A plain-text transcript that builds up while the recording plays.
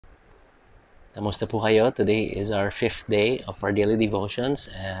Kamusta po kayo? Today is our 5th day of our daily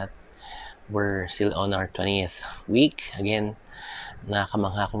devotions at we're still on our 20th week. Again,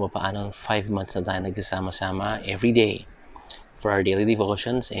 nakakamangha kung paano 5 months na tayo nagsasama-sama every day for our daily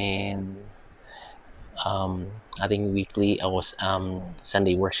devotions and ating weekly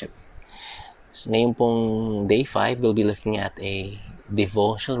Sunday worship. So, ngayon pong day 5, we'll be looking at a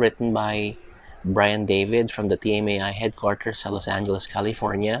devotional written by BRYAN David from the TMAI headquarters sa Los Angeles,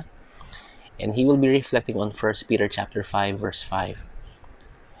 California. And he will be reflecting on 1 Peter chapter 5, verse 5.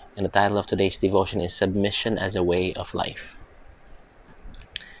 And the title of today's devotion is Submission as a Way of Life.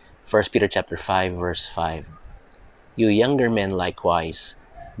 1 Peter chapter 5, verse 5. You younger men likewise,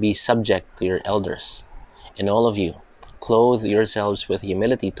 be subject to your elders, and all of you, clothe yourselves with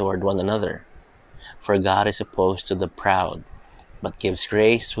humility toward one another. For God is opposed to the proud, but gives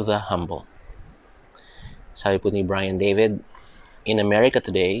grace to the humble. Sabi po ni BRYAN David, in America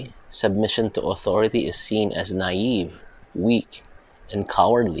today, submission to authority is seen as naive, weak, and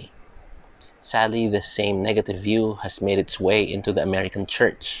cowardly. Sadly, this same negative view has made its way into the American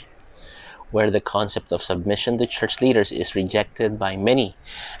church, where the concept of submission to church leaders is rejected by many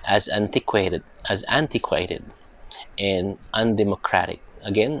as antiquated and undemocratic.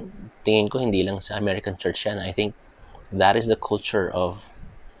 Again, tingin ko hindi lang sa American church yan. I think that is the culture of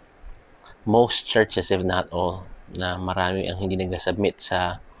most churches, if not all, na marami ang hindi nag-submit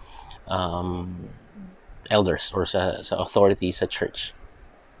sa elders or sa authority sa church.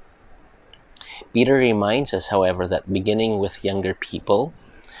 Peter reminds us, however, that beginning with younger people,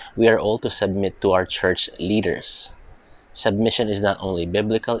 we are all to submit to our church leaders. Submission is not only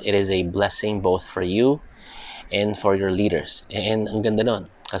biblical, it is a blessing both for you and for your leaders. And ang ganda nun.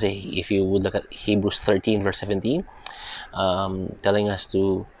 Kasi if you would look at Hebrews 13 verse 17, telling us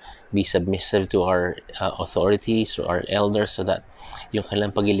to be submissive to our authorities, to our elders, so that yung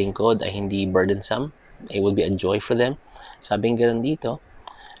kanilang paglilingkod ay hindi burdensome. It will be a joy for them. Sabing ganun dito,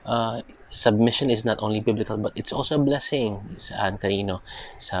 submission is not only biblical, but it's also a blessing sa kanino,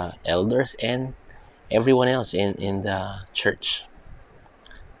 sa elders and everyone else in the church.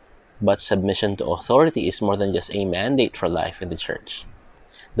 But submission to authority is more than just a mandate for life in the church.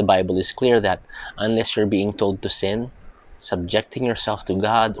 The Bible is clear that unless you're being told to sin, subjecting yourself to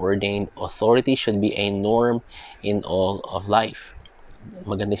God-ordained authority should be a norm in all of life.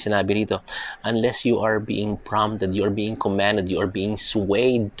 Maganda sinabi rito, unless you are being prompted, you are being commanded, you are being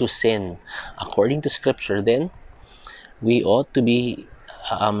swayed to sin according to Scripture, then we ought to be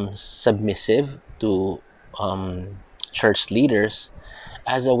submissive to church leaders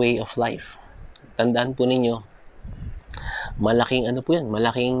as a way of life. Tandaan po ninyo, malaking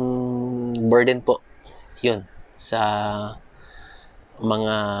malaking burden po yun sa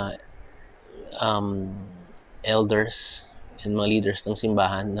mga elders and mga leaders ng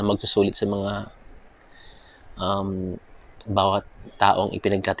simbahan na magsusulit sa mga bawat taong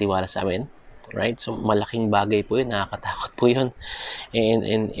ipinagkatiwala sa amin, right? So malaking bagay po yun, nakakatakot po yun.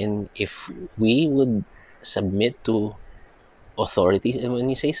 And if we would submit to authorities, and when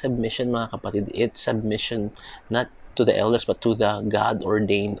you say submission, mga kapatid, it's submission not to the elders but to the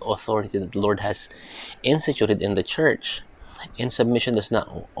God-ordained authority that the Lord has instituted in the church. And submission does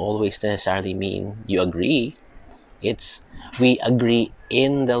not always necessarily mean you agree. It's we agree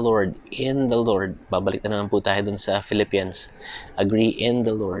in the Lord. In the Lord. Babalik na naman po tayo dun sa Philippians. Agree in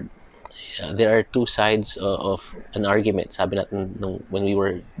the Lord. There are two sides of an argument. Sabi natin when we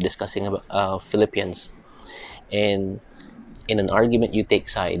were discussing about Philippians. And in an argument, you take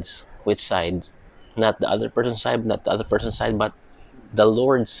sides. Which sides? Not the other person's side, not the other person's side, but the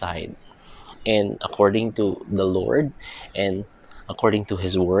Lord's side. And according to the Lord and according to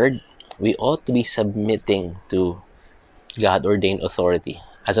His Word, we ought to be submitting to God-ordained authority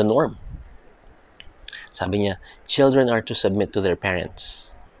as a norm. Sabi niya, children are to submit to their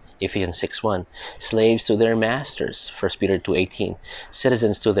parents. Ephesians 6:1. Slaves to their masters. 1 Peter 2:18.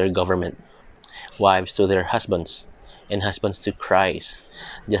 Citizens to their government. Wives to their husbands. And husbands to Christ,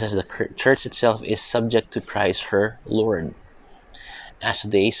 just as the church itself is subject to Christ, her Lord. As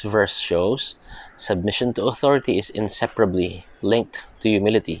today's verse shows, submission to authority is inseparably linked to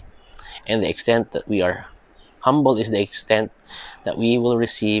humility, and the extent that we are humble is the extent that we will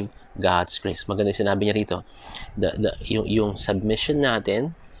receive God's grace. Maganda sinabi niya rito, yung submission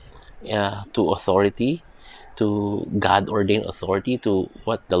natin to authority, to God-ordained authority, to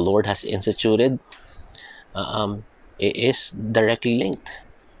what the Lord has instituted, it is directly linked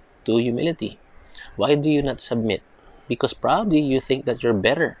to humility. Why do you not submit? Because probably you think that you're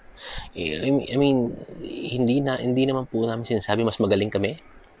better. I mean, hindi naman po namin sinasabi mas magaling kami,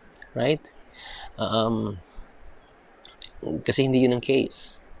 right? Kasi hindi yun ang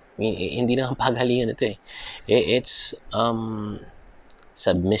case. mean, hindi naman pagalingan ito eh. It's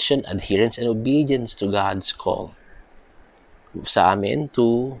submission, adherence, and obedience to God's call sa amin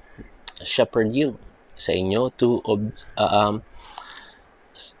to shepherd you, sa inyo to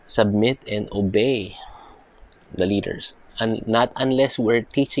submit and obey the leaders, and not unless we're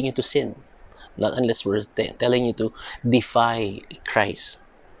teaching you to sin, not unless we're telling you to defy Christ.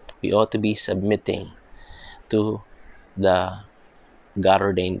 We ought to be submitting to the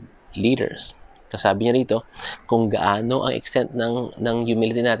God-ordained leaders. Sabi niya rito, kung gaano ang extent ng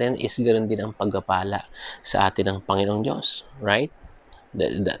humility natin is ganoon din ang pagpapala sa atin ng Panginoong Diyos, right?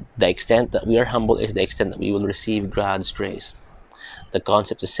 The extent that we are humble is the extent that we will receive God's grace. The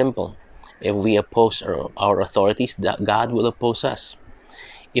concept is simple. If we oppose our authorities, God will oppose us.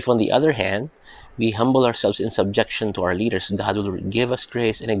 If on the other hand, we humble ourselves in subjection to our leaders, God will give us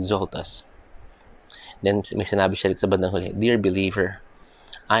grace and exalt us. Then may sinabi siya dito sa bandang huli, Dear believer,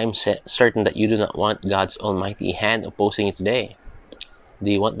 I am certain that you do not want God's almighty hand opposing you today.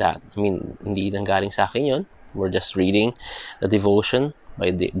 Do you want that? I mean, hindi nanggaling sa akin yun. We're just reading the devotion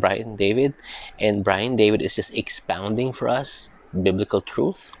by Brian David. And Brian David is just expounding for us biblical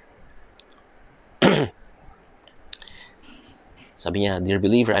truth. Sabi niya, Dear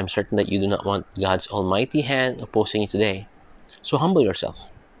believer, I'm certain that you do not want God's almighty hand opposing you today. So humble yourself.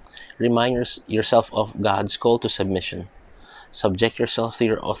 Remind yourself of God's call to submission. Subject yourself to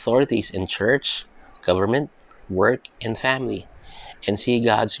your authorities in church, government, work, and family, and see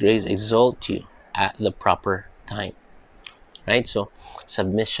God's grace exalt you at the proper time. Right? So,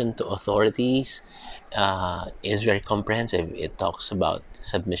 submission to authorities is very comprehensive. It talks about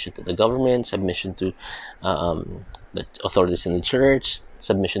submission to the government, submission to the authorities in the church,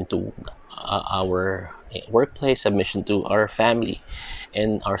 submission to our workplace, submission to our family,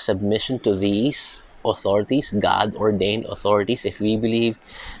 and our submission to these authorities, God-ordained authorities. If we believe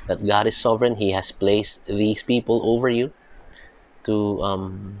that God is sovereign, He has placed these people over you to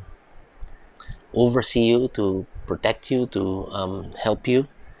oversee you, to protect you, to help you.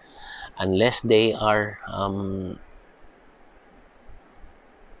 Unless they are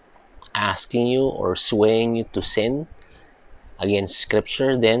asking you or swaying you to sin against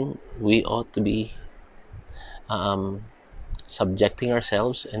Scripture, then we ought to be subjecting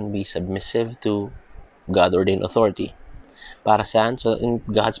ourselves and be submissive to God-ordained authority. Para saan? So that in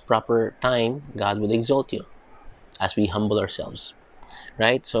God's proper time, God will exalt you as we humble ourselves.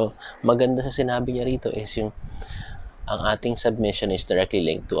 Right? So, maganda sa sinabi niya rito is yung ang ating submission is directly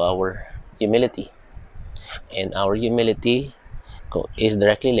linked to our humility. And our humility is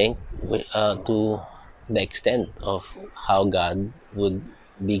directly linked to the extent of how God would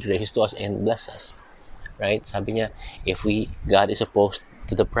be gracious to us and bless us. Right? Sabi niya, God is opposed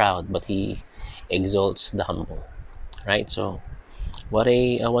to the proud, but He exalts the humble. Right? So, what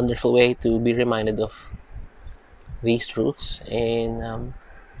a wonderful way to be reminded of these truths. And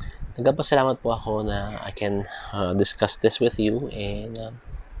nagpapasalamat po ako na I can discuss this with you. And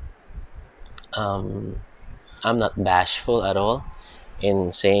I'm not bashful at all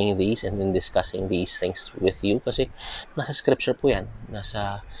in saying these and in discussing these things with you, kasi nasa scripture po yan,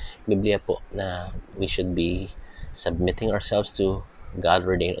 nasa Biblia po, na we should be submitting ourselves to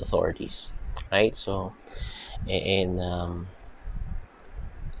God-ordained authorities, right? So, and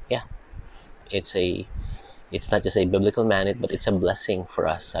yeah, it's not just a biblical mandate, but it's a blessing for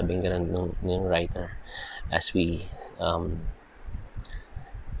us, sabi nga ng writer, as we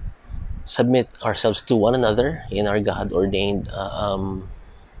submit ourselves to one another in our God-ordained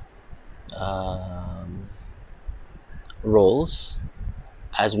roles,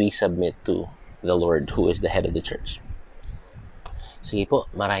 as we submit to the Lord who is the head of the church. Sige po,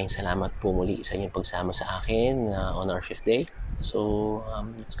 maraming salamat po muli sa inyong pagsama sa akin on our 5th day. So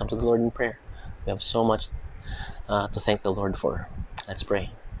let's come to the Lord in prayer. We have so much to thank the Lord for. Let's pray.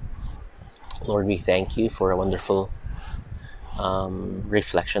 Lord, we thank you for a wonderful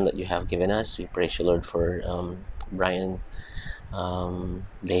reflection that you have given us. We praise you, Lord, for Brian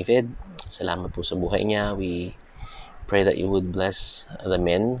David. Salamat po sa buhay niya. We pray that you would bless the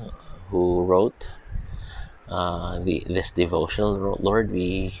men who wrote this devotional, Lord.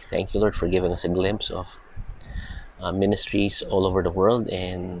 We thank you, Lord, for giving us a glimpse of ministries all over the world,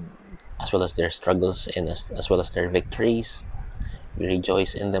 and as well as their struggles and as well as their victories. We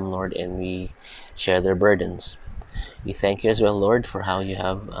rejoice in them, Lord, and we share their burdens. We thank you as well, Lord, for how you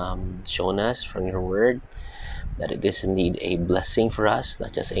have shown us from your word that it is indeed a blessing for us,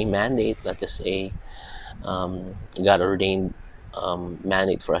 not just a mandate, not just a God-ordained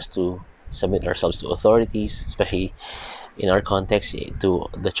mandate for us to submit ourselves to authorities, especially in our context to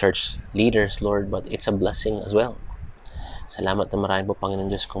the church leaders, Lord, but it's a blessing as well. Salamat na marami po,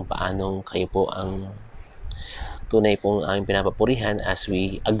 Panginoon Diyos, kung paanong kayo po ang tunay pong aming pinapapurihan as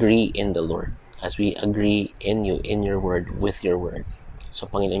we agree in the Lord, as we agree in you, in your word, with your word.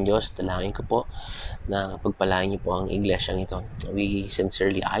 So, Panginoon Diyos, dalangin ko po na pagpalain niyo po ang iglesyang ito. I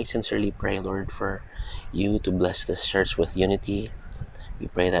sincerely pray, Lord, for you to bless this church with unity.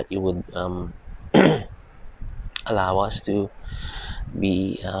 We pray that you would allow us to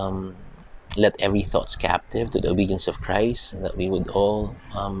be let every thoughts captive to the obedience of Christ, and that we would all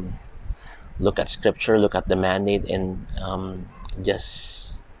look at Scripture, look at the mandate, and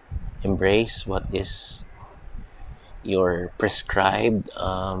just embrace what is your prescribed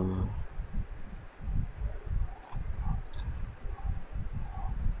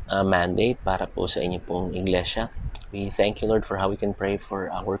mandate para po sa inyo pong iglesia. We thank you, Lord, for how we can pray for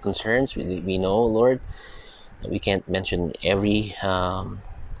our concerns. We know, Lord, that we can't mention every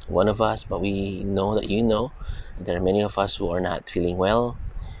one of us, but we know that you know that there are many of us who are not feeling well.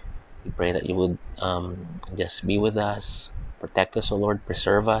 We pray that you would just be with us, protect us, O Lord,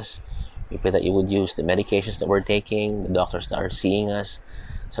 preserve us. We pray that you would use the medications that we're taking, the doctors that are seeing us,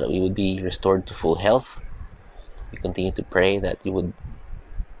 so that we would be restored to full health. We continue to pray that you would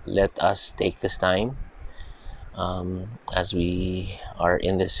let us take this time as we are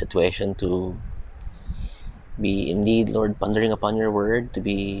in this situation to be indeed, Lord, pondering upon your word, to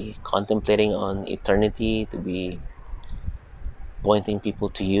be contemplating on eternity, to be pointing people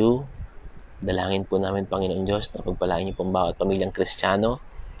to you. Dalangin po namin, Panginoon Diyos, na pagpalain niyo po ang bawat pamilyang Kristiyano,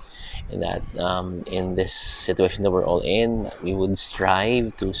 and that in this situation that we're all in, we would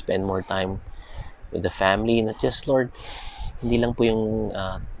strive to spend more time with the family, not just, Lord, hindi lang po yung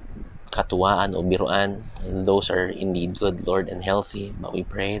katuwaan o biruan, and those are indeed good, Lord, and healthy, but we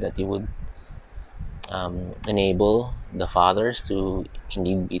pray that you would enable the fathers to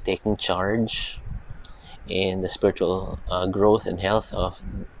indeed be taking charge in the spiritual growth and health of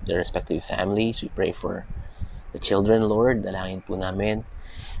their respective families. We pray for the children, Lord. Dalangin po namin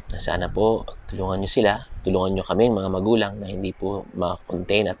na sana po tulungan nyo sila, tulungan nyo kami, mga magulang, na hindi po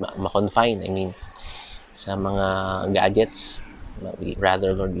ma-contain at ma-confine, sa mga gadgets.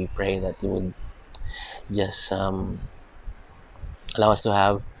 Rather, Lord, we pray that you would just allow us to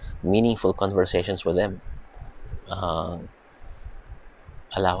have meaningful conversations with them.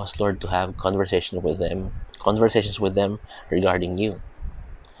 Allow us, Lord, to have conversations with them regarding you.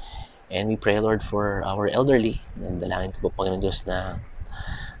 And we pray, Lord, for our elderly. Dalangin ko po, Panginoon Diyos, na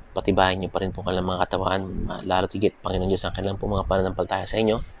patibayan niyo pa rin po kanilang mga katawan, lalo tigit, Panginoon Diyos, ang kanilang po mga pananampalataya sa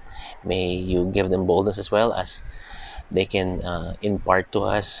inyo. May you give them boldness as well, as they can impart to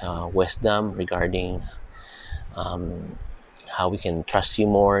us wisdom regarding how we can trust you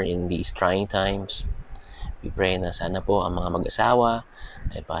more in these trying times. We pray na sana po ang mga mag-asawa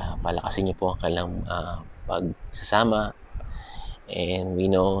ay palakasin niyo po ang kanilang pagsasama. And we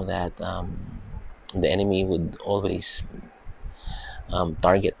know that the enemy would always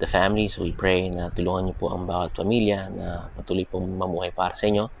target the family. So we pray na tulungan niyo po ang bawat pamilya na patuloy pong mamuhay para sa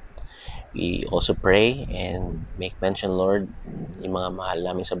inyo. We also pray and make mention, Lord, yung mga mahal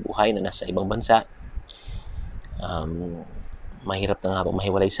namin sa buhay na nasa ibang bansa. Mahirap na nga po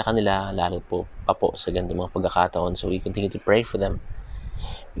mahiwalay sa kanila, lalo po sa ganito mga pagkakataon. So we continue to pray for them.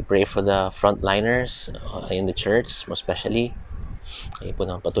 We pray for the frontliners in the church, most especially. Kayo po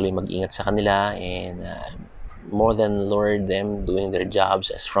naman patuloy mag-ingat sa kanila, and more than, Lord, them doing their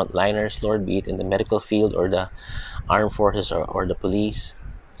jobs as frontliners, Lord, be it in the medical field or the armed forces or the police,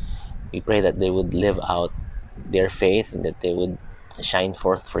 we pray that they would live out their faith and that they would shine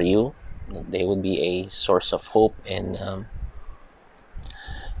forth for you, that they would be a source of hope, and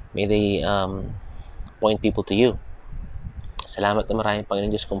may they point people to you. Salamat na maraming, Panginoon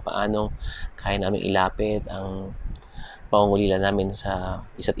Diyos, kung paano kaya namin ilapit ang pangungulila namin sa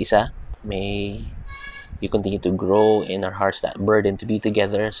isa't isa. May you continue to grow in our hearts that burden to be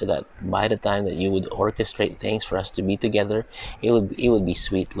together, so that by the time that you would orchestrate things for us to be together, it would be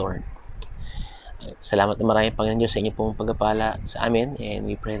sweet, Lord. Salamat na maraming, Panginoon Diyos, sa inyo pong pagpapala sa amin, and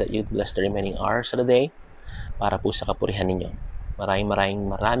we pray that you'd bless the remaining hours of the day para po sa kapurihan ninyo.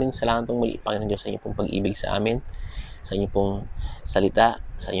 Maraming salamat pong muli, Panginoon Diyos, sa inyo pong pag-ibig sa amin, sa inyo pong salita,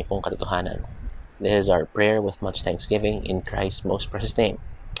 sa inyo pong katotohanan. This is our prayer with much thanksgiving in Christ's most precious name.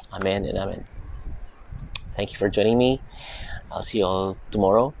 Amen and amen. Thank you for joining me. I'll see you all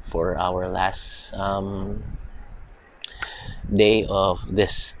tomorrow for our last day of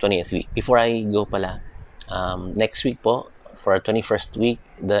this 20th week. Before I go pala, next week po, for our 21st week,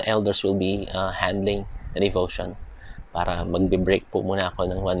 the elders will be handling the devotion. Para magbe-break po muna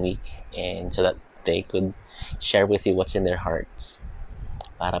ako ng 1 week, and so that they could share with you what's in their hearts.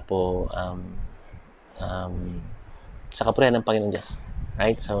 Para po sa kapurihan ng Panginoon Diyos.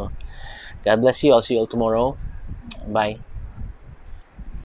 Right? So, God bless you. I'll see you all tomorrow. Bye.